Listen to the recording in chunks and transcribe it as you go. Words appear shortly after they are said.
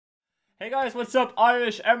Hey guys, what's up?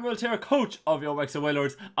 IrishEmerald here, coach of your Wexford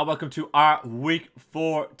Wailords, and welcome to our week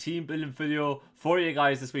 4 team building video for you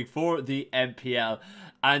guys this week for the MPL.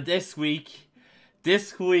 And this week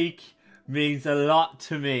means a lot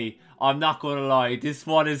to me. I'm not gonna lie. This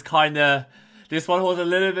one holds a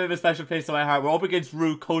little bit of a special place in my heart. We're up against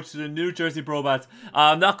Rewt, coach of the New Jersey Brobats.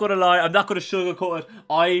 I'm not gonna lie. I'm not gonna sugarcoat it.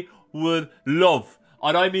 I would love,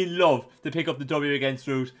 and I mean love, to pick up the W against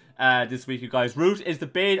Rewt this week, you guys. Rewt is the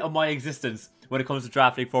bane of my existence when it comes to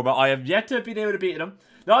draft league format. I have yet to have been able to beat him.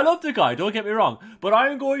 Now, I love the guy, don't get me wrong, but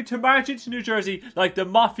I'm going to march into New Jersey like the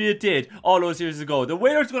Mafia did all those years ago. The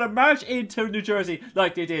Wailords are going to march into New Jersey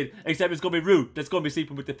like they did, except it's going to be Rewt that's going to be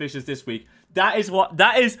sleeping with the fishes this week. That is what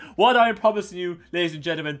I'm promising you, ladies and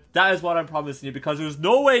gentlemen. That is what I'm promising you, because there's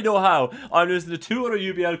no way, no how I'm losing to 2 other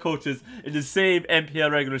UBL coaches in the same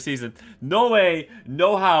MPL regular season. No way,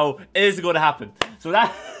 no how it is going to happen. So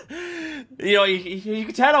that, you know, you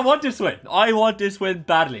can tell I want this win. I want this win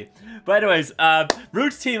badly. But anyways,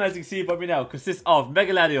 Rewt's team, as you can see by me now, consists of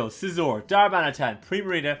Megaladios, Scizor, Darmanitan,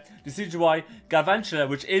 Primarina, Decidueye, Galvantula,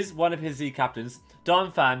 which is one of his Z captains,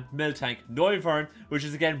 Donphan, Miltank, Noivern, which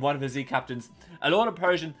is again one of his Z captains, Alolan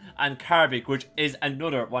Persian, and Carbik, which is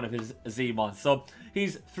another one of his Z mons. So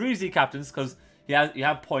he's 3 Z captains because you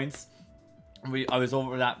have points. I was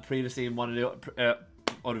over that previously in one of the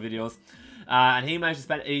other videos. And he managed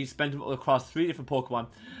to spend them across 3 different Pokemon.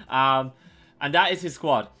 And that is his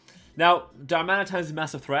squad. Now, Darmanitan is a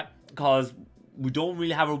massive threat because we don't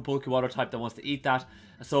really have a bulky water type that wants to eat that.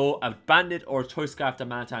 So a Bandit or a Choice Scarf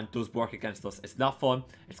Darmanitan does work against us. It's not fun.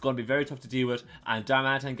 It's going to be very tough to deal with. And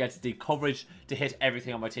Darmanitan gets the coverage to hit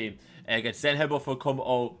everything on my team. It gets Zen Headbutt for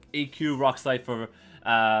Come-O, EQ Rock Slide for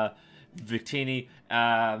Victini.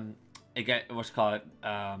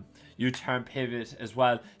 U-turn pivot as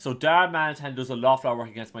well. So Darmanitan does a lot of work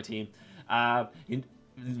against my team.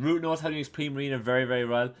 Rewt knows how to use Primarina very, very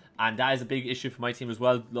well, and that is a big issue for my team as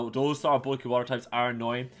well. Those sort of bulky water types are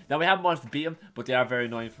annoying. Now, we haven't managed to beat them, but they are very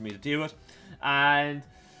annoying for me to deal with. And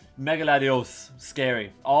Megaladios,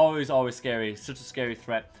 scary. Always scary. Such a scary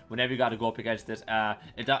threat whenever you got to go up against it. That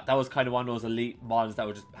was kind of one of those elite mons that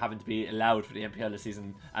were just having to be allowed for the MPL this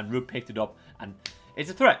season, and Rewt picked it up, and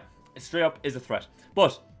it's a threat. It straight up is a threat.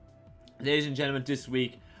 But, ladies and gentlemen, this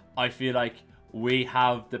week, I feel like we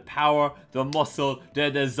have the power, the muscle, the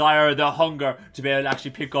desire, the hunger to be able to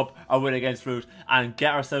actually pick up a win against Rewt and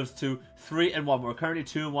get ourselves to 3-1. We're currently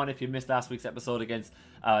 2-1 if you missed last week's episode against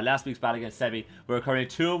last week's battle against Sebi. We're currently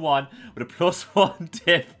 2-1 with a +1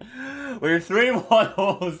 tip. We're 3-1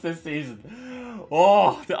 hosts this season.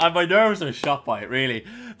 Oh, my nerves are shot by it, really.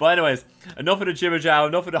 But anyways, enough of the jibber jab,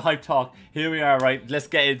 enough of the hype talk. Here we are, right? Let's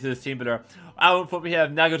get into this team builder. Out in front we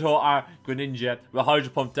have Nagato, our Greninja, with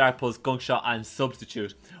Hydro Pump, Dark Pulse, Gunk Shot, and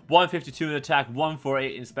Substitute. 152 in attack,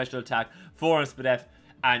 148 in special attack, 4 in speed F,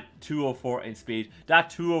 and 204 in speed.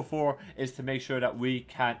 That 204 is to make sure that we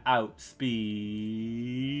can outspeed.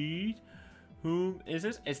 Whom is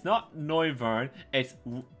it? It's not Noivern, it's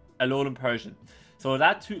Alolan Persian. So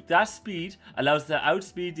that speed allows us to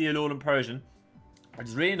outspeed the Alolan Persian, which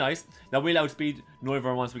is really nice. Now we'll outspeed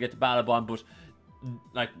Noivern once we get to Battle Bond, but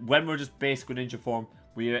like when we're just basic Greninja form,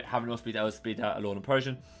 we have enough speed to outspeed that Alolan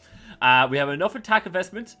Persian. We have enough attack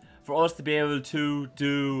investment for us to be able to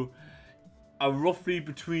do a roughly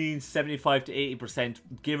between 75 to 80%,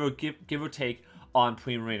 give or take, on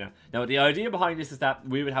Primarina. Now the idea behind this is that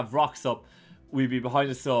we would have Rock Sub, we'd be behind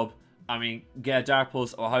the sub, get a Dark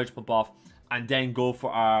Pulse or Hydro Pump off, and then go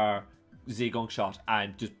for our Z Gunk Shot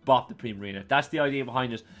and just bop the Primarina. That's the idea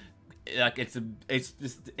behind it. Like it's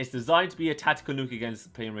designed to be a tactical nuke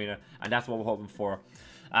against Primarina, and that's what we're hoping for.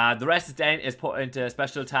 The rest then is put into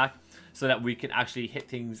special attack so that we can actually hit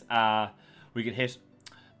things. We can hit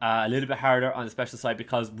a little bit harder on the special side,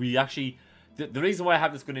 because we actually the reason why I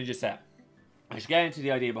have this Greninja set. I should get into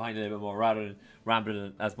the idea behind it a little bit more rather than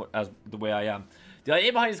rambling as the way I am. The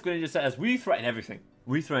idea behind this Greninja set is we threaten everything.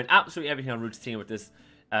 We threaten absolutely everything on Rewt's team with this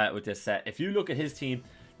set. If you look at his team,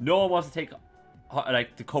 no one wants to take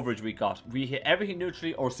like the coverage we got. We hit everything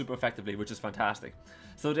neutrally or super effectively, which is fantastic.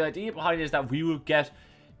 So the idea behind it is that we will get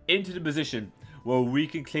into the position where we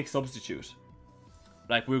can click Substitute.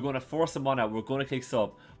 Like, we're going to force them on out. We're going to click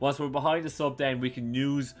sub. Once we're behind the sub, then we can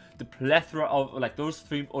use the plethora of like those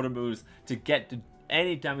 3 other moves to get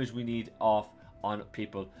any damage we need off on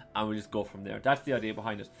people, and we just go from there. That's the idea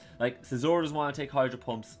behind it. Like, Scizor doesn't want to take Hydro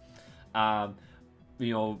Pumps.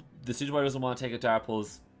 You know, the Decidueye doesn't want to take a Dark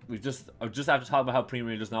Pulse. I just have to talk about how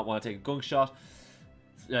Primarina does not want to take a Gunk Shot.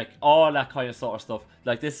 Like, all that kind of sort of stuff.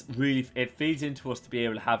 Like, this really, it feeds into us to be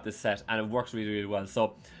able to have this set, and it works really, really well.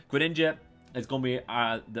 So, Greninja, it's going to be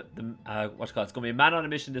what's it called? It's going to be a man on a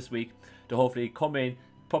mission this week to hopefully come in,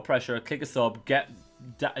 put pressure, click a sub, get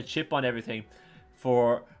a chip on everything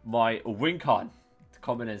for my win con to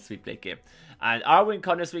come in and sweep play game. And our win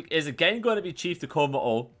con this week is again going to be Chief Tacoma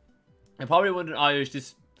O. I probably wondering, Irish,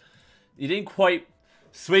 you didn't quite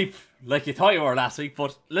sweep like you thought you were last week,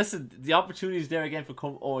 but listen, the opportunity is there again for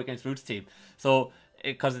Como against Rewt's team. So,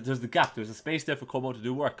 because there's the gap, there's a space there for Como to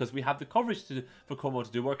do work, because we have the coverage for Como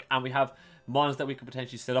to do work, and we have mons that we could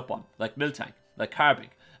potentially set up on, like Miltank, like Carbink,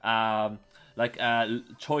 like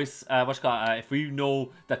choice, if we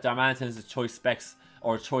know that Darmanitan is a choice specs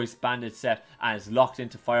or choice banded set and it's locked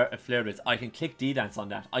into flare bits, I can click D-Dance on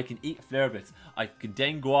that. I can eat flare bits. I can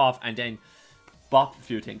then go off and then bop a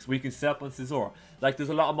few things. We can set up on Scizor. Like, there's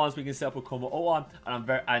a lot of mons we can set up with Como O on,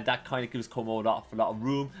 and that kind of gives Como a lot of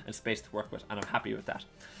room and space to work with, and I'm happy with that.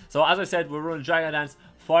 So as I said, we're running Dragon Dance,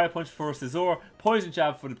 Fire Punch for Scizor, Poison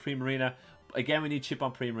Jab for the Primarina. Again, we need chip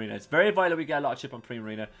on Primarina. It's very vital we get a lot of chip on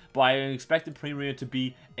Primarina, but I am expecting Primarina to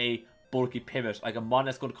be a bulky pivot, like a mon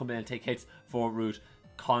that's going to come in and take hits for Rewt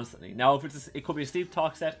constantly. Now, if it could be a Sleep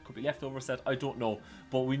Talk set, it could be leftover set, I don't know,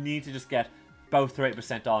 but we need to just get about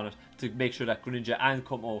 30% on it to make sure that Greninja and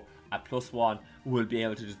Como at +1 will be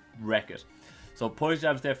able to just wreck it. So Poison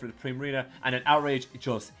Jab's there for the Primarina, and then Outrage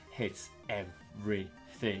just hits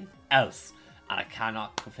everything else, and I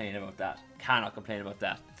cannot complain about that.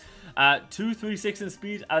 236 in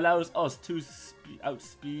speed allows us to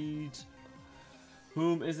outspeed.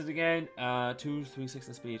 Whom is it again? 236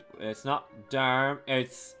 in speed. It's not Darm. I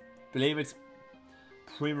believe it's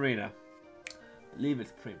Primarina. Believe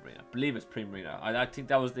it's Primarina. I think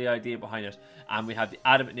that was the idea behind it. And we have the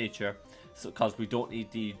Adamant Nature, so because we don't need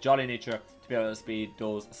the Jolly Nature to be able to speed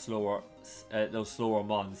those slower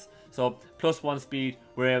mons. So +1 speed,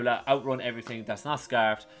 we're able to outrun everything that's not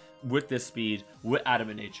scarfed with this speed, with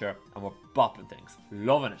Adamant Nature, and we're bopping things.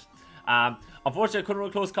 Loving it. Unfortunately, I couldn't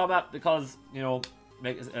run close combat because, you know,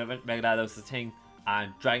 Mega Lad was the thing,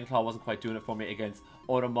 and Dragon Claw wasn't quite doing it for me against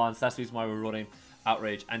other mons. That's the reason why we're running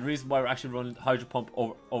Outrage, and the reason why we're actually running Hydro Pump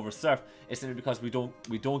over Surf is simply because we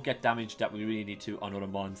don't get damage that we really need to on other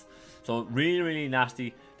mons. So really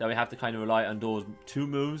nasty that we have to kind of rely on those two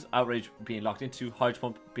moves, Outrage being locked into, Hydro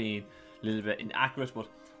Pump being a little bit inaccurate, but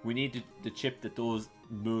we need the chip that those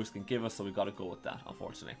moves can give us, so we've got to go with that,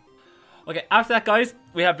 unfortunately. Okay, after that, guys,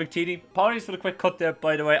 we have Victini. Apologies for the quick cut there,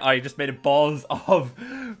 by the way. I just made a balls of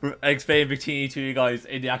explaining Victini to you guys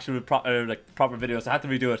in the actual proper video, so I had to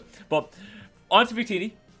redo it. But on to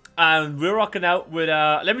Victini, and we're rocking out with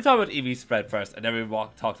let me talk about EV spread first, and then we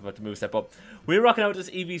talked about the moveset. But we're rocking out with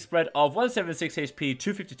this EV spread of 176 HP,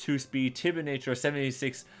 252 speed, Timid Nature,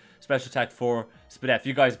 76 special attack for Spadef.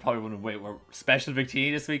 You guys are probably wondering, wait, we're special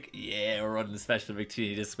Victini this week? Yeah, we're running the special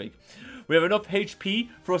Victini this week. We have enough HP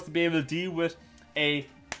for us to be able to deal with a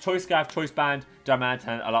Choice Scarf, Choice Band,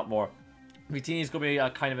 Darmanitan a lot more. Victini is going to be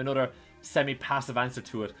a kind of another semi-passive answer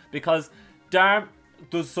to it, because Darm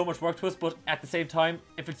does so much work to us, but at the same time,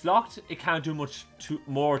 if it's locked, it can't do much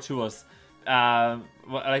more to us.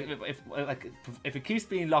 If it keeps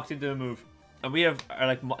being locked into a move, and we have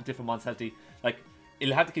different mons healthy, like,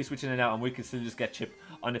 it'll have to keep switching in and out, and we can still just get chip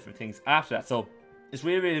on different things after that. So it's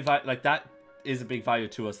really that is a big value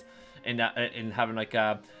to us in that in having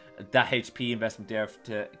that HP investment there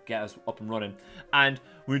to get us up and running. And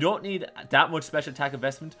we don't need that much special attack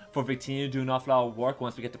investment for Victini to do an awful lot of work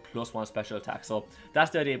once we get to +1 special attack. So that's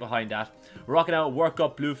the idea behind that. We're rocking out Work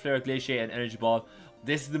Up, Blue Flare, Glaciate, and Energy Ball.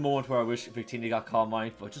 This is the moment where I wish Victini got Calm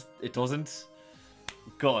Mind, but just it doesn't.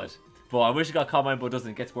 Good. But I wish it got Calm Mind, but it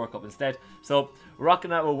doesn't. It gets Work Up instead. So we're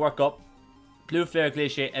rocking out with Work Up, Blue Flare,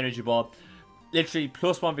 Glaciate, Energy Ball. Literally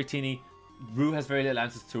 +1 Victini. Rue has very little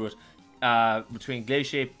answers to it. Between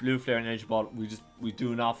Glaciate, Blue Flare, and Energy Ball, we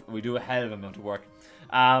do a hell of an amount of work.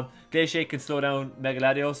 Glaciate can slow down Mega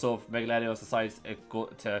Latios, so if Mega Latios decides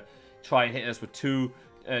to try and hit us with two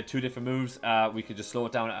different moves, we can just slow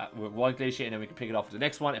it down with one Glaciate, and then we can pick it off with the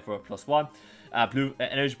next one if we're +1. Blue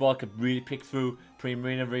Energy Ball can really pick through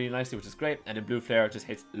Primarina really nicely, which is great, and then Blue Flare just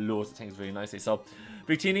hits loads of things really nicely. So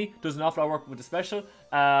Victini does an awful lot of work with the special,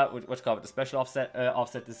 the special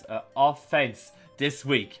offset this offense this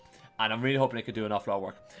week. And I'm really hoping it could do an awful lot of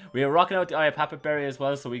work. We are rocking out the Eye of Papa Berry as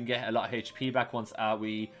well, so we can get a lot of HP back once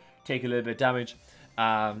we take a little bit of damage.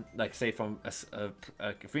 Like say from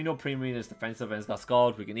if we know Primarina is defensive and it's got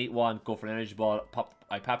Scald, we can eat one, go for an Energy Ball, pop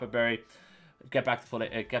Eye Papa Berry, get back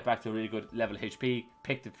to a really good level of HP,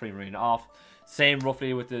 pick the Primarina off. Same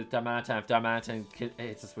roughly with the Darmanitan. If Darmanitan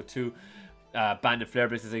hits us with 2, Bandit Flare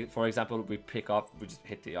Blitz, for example, we pick up, we just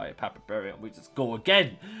hit the eye of Papa Berry and we just go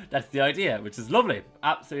again. That's the idea, which is lovely.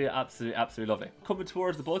 Absolutely lovely. Coming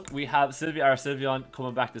towards the bulk, we have Sylveon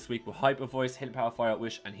coming back this week with Hyper Voice, Hidden Power, Fire,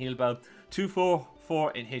 Wish, and Heal Bell.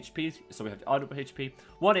 244 in HP, so we have the audible HP,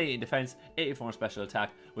 180 in defense, 84 in special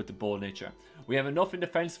attack with the bold nature. We have enough in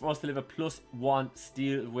defense for us to live a +1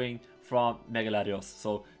 Steel Wing from Mega Latios,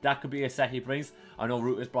 so that could be a set he brings. I know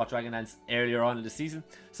Rewt has brought Dragonlance earlier on in the season,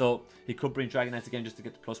 so he could bring Dragonlance again just to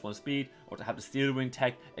get the +1 speed or to have the Steel Wing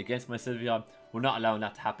tech against my Sylveon. We're not allowing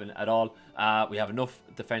that to happen at all. We have enough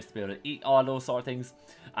defense to be able to eat all those sort of things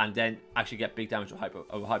and then actually get big damage with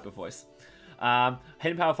Hyper Voice.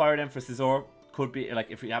 Hidden Power Fire then for Scizor could be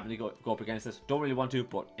like if we happen to go up against it. Don't really want to,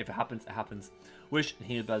 but if it happens, it happens. Wish and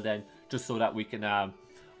Heal Bell then, just so that we can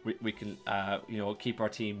you know, keep our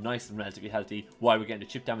team nice and relatively healthy while we're getting the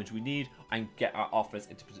chip damage we need and get our offense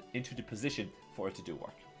into the position for it to do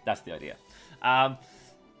work. That's the idea. I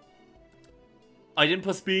didn't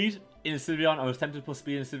put speed in Sylveon. I was tempted to put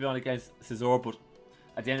speed in Sylveon against Scizor, but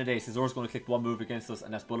at the end of the day, Scizor's going to click one move against us,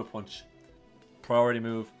 and that's Bullet Punch. Priority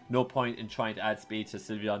move. No point in trying to add speed to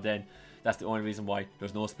Sylveon then. That's the only reason why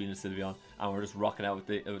there's no speed in Sylveon, and we're just rocking out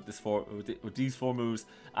with these four moves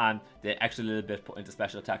and the extra little bit put into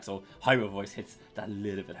special attack. So Hyper Voice hits that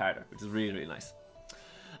little bit harder, which is really nice.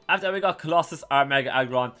 After that, we got Colossus, our Mega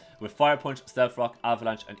Aggron with Fire Punch, Stealth Rock,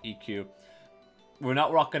 Avalanche, and EQ. We're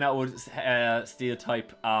not rocking out with Steel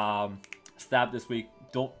type Stab this week.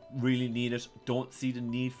 Don't really need it. Don't see the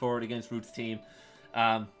need for it against Rewt's team.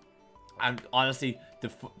 And honestly,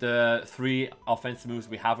 the 3 offensive moves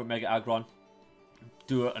we have with Mega Aggron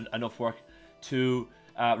do enough work to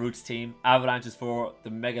Rewt's team. Avalanche is for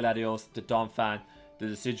the Mega Latios, the Donphan, the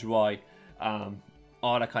Decidueye,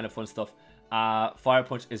 all that kind of fun stuff. Fire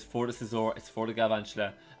Punch is for the Scizor, it's for the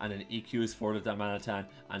Galvantula, and then EQ is for the Darmanitan,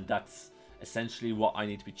 and that's essentially what I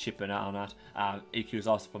need to be chipping on at. EQ is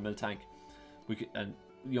also for Miltank.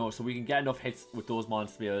 You know, so we can get enough hits with those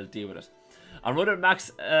mons to be able to deal with it. I'm running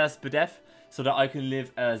Max Spadef so that I can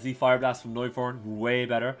live Z Fire Blast from Noivern way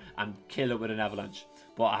better and kill it with an Avalanche.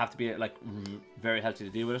 But I have to be like very healthy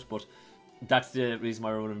to deal with it. But that's the reason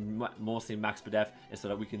why we're running mostly Max Spadef, is so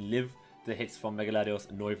that we can live the hits from Mega Latios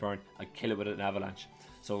and Noivern and kill it with an Avalanche.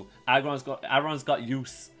 So Aggron's got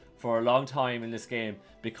use for a long time in this game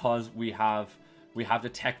because we have the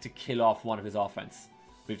tech to kill off one of his offense.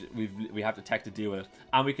 We have the tech to deal with it,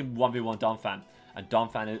 and we can 1v1 Donphan, and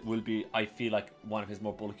Donphan will be, I feel like, one of his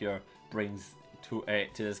more bulkier brings to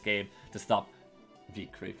this game to stop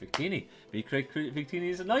V-Craig Victini. V-Craig Victini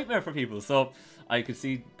is a nightmare for people, so I could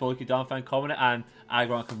see bulky Donphan coming, and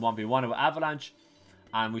Aggron can 1v1 with Avalanche,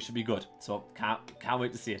 and we should be good. So can't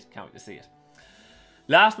wait to see it. Can't wait to see it.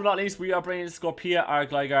 Last but not least, we are bringing Scorpia, our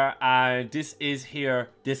Gligar, and this is here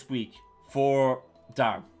this week for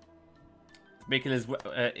Darm.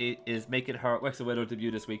 Is making her Wexford Wailords debut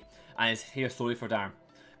this week, and it's here solely for Darm,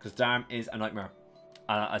 because Darm is a nightmare.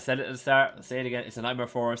 I said it at the start, I'll say it again, it's a nightmare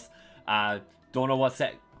for us. Don't know what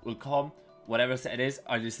set will come, whatever set it is,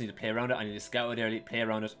 I just need to play around it. I need to scout it early, play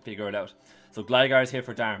around it, figure it out. So Gligar is here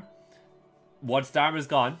for Darm. Once Darm is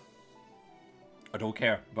gone, I don't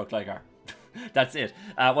care about Gligar. That's it.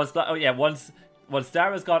 Once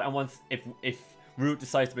Darm is gone, and once if Rewt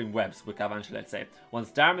decides to bring webs with Galvantula, let's say.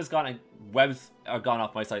 Once Darm is gone and webs are gone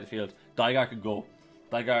off my side of the field, Gligar can go.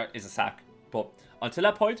 Gligar is a sack. But until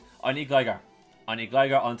that point, I need Gligar. I need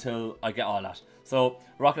Gligar until I get all that. So,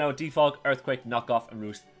 rocking out with Defog, Earthquake, Knockoff, and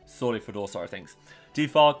Roost solely for those sort of things.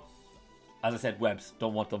 Defog, as I said, webs.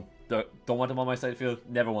 Don't want them. Don't want them on my side of the field.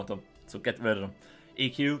 Never want them. So get rid of them.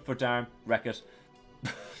 EQ for Darm, wreck it.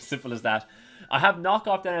 Simple as that. I have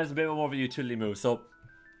Knockoff then as a bit more of a utility move. So,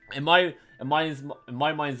 in my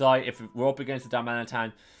mind's eye, if we're up against the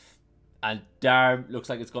Darmanitan and Darm looks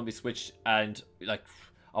like it's going to be switched and like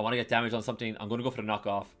I want to get damage on something, I'm going to go for the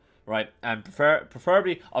knockoff, right? And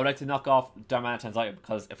preferably I would like to knock off Darmanitan's item,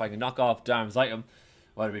 because if I can knock off Darm's item,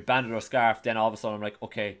 whether it be Bandit or Scarf, then all of a sudden I'm like,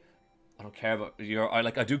 okay, I don't care about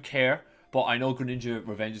I do care, but I know Greninja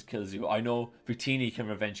revenges kills you. I know Victini can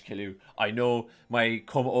revenge kill you. I know my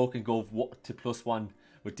Como can go to +1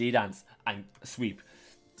 with D-Dance and sweep.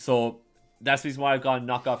 So that's the reason why I've gone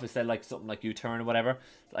knockoff instead, like something like U-turn or whatever.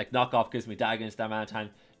 Like knockoff gives me that against Darmanitan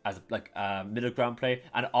as like a middle ground play,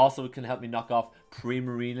 and also it can help me knock off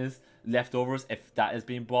Primarina's leftovers if that is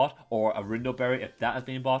being bought, or a Rindo Berry if that is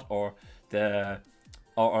being bought, or the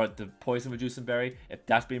poison reducing berry if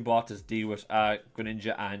that's being bought to deal with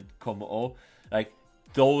Greninja and Como. Like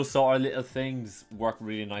those sort of little things work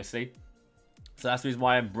really nicely. So that's the reason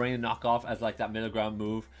why I'm bringing knockoff as like that middle ground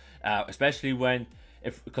move, especially when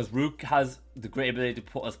because Rewt has the great ability to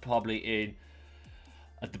put us probably in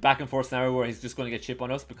at the back and forth scenario where he's just going to get chip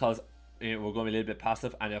on us because we're going to be a little bit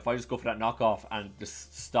passive. And if I just go for that knockoff and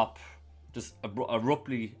just stop, just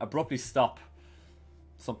abruptly stop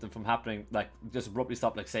something from happening, like just abruptly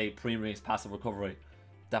stop, like say pre-release passive recovery,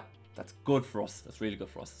 that's good for us. That's really good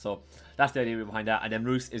for us. So that's the idea behind that. And then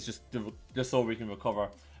Rewt is just so we can recover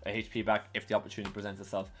a HP back if the opportunity presents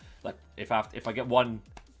itself. Like if I get one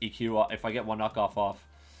EQ, if I get one knockoff off,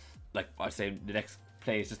 like I say the next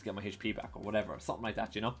play is just to get my HP back or whatever, something like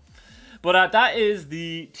that, you know. But that is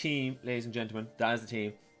the team, ladies and gentlemen. That is the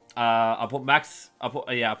team. I put max. I put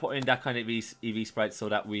in that kind of EV sprite so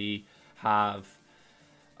that we have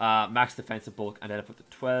max defensive bulk, and then I put the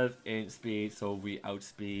 12 in speed, so we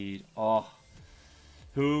outspeed. Oh,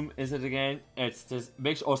 whom is it again? It's to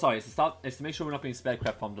make sure. Oh, sorry. It's to stop. It's to make sure we're not being sped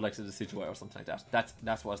crept from the likes of the Situate or something like that.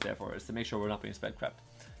 That's what it's there for. It's to make sure we're not being sped crept.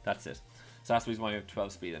 That's it. So that's the reason why we have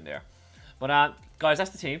 12 speed in there. But guys, that's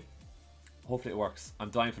the team. Hopefully it works. I'm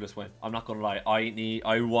dying for this win. I'm not gonna lie.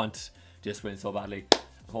 I want this win so badly.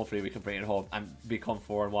 Hopefully we can bring it home and become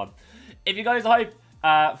 4-1. If you guys are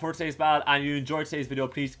hyped for today's battle and you enjoyed today's video,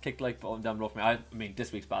 please click the like button down below for me. I mean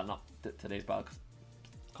this week's battle, not today's battle, because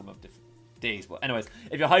it's coming up different days. But anyways,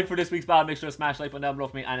 if you're hyped for this week's battle, make sure to smash the like button down below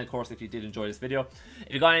for me. And of course, if you did enjoy this video,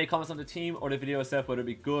 if you got any comments on the team or the video itself, whether it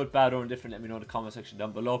be good, bad, or indifferent, let me know in the comment section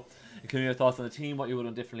down below. Including your thoughts on the team, what you would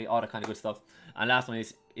have done differently, all that kind of good stuff. And last one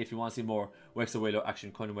is, if you want to see more Wexford Wailords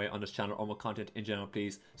action coming away on this channel or more content in general,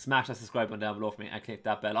 please smash that subscribe button down below for me and click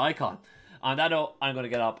that bell icon. On that note, I'm going to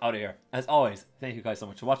get up out of here. As always, thank you guys so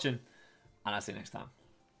much for watching, and I'll see you next time.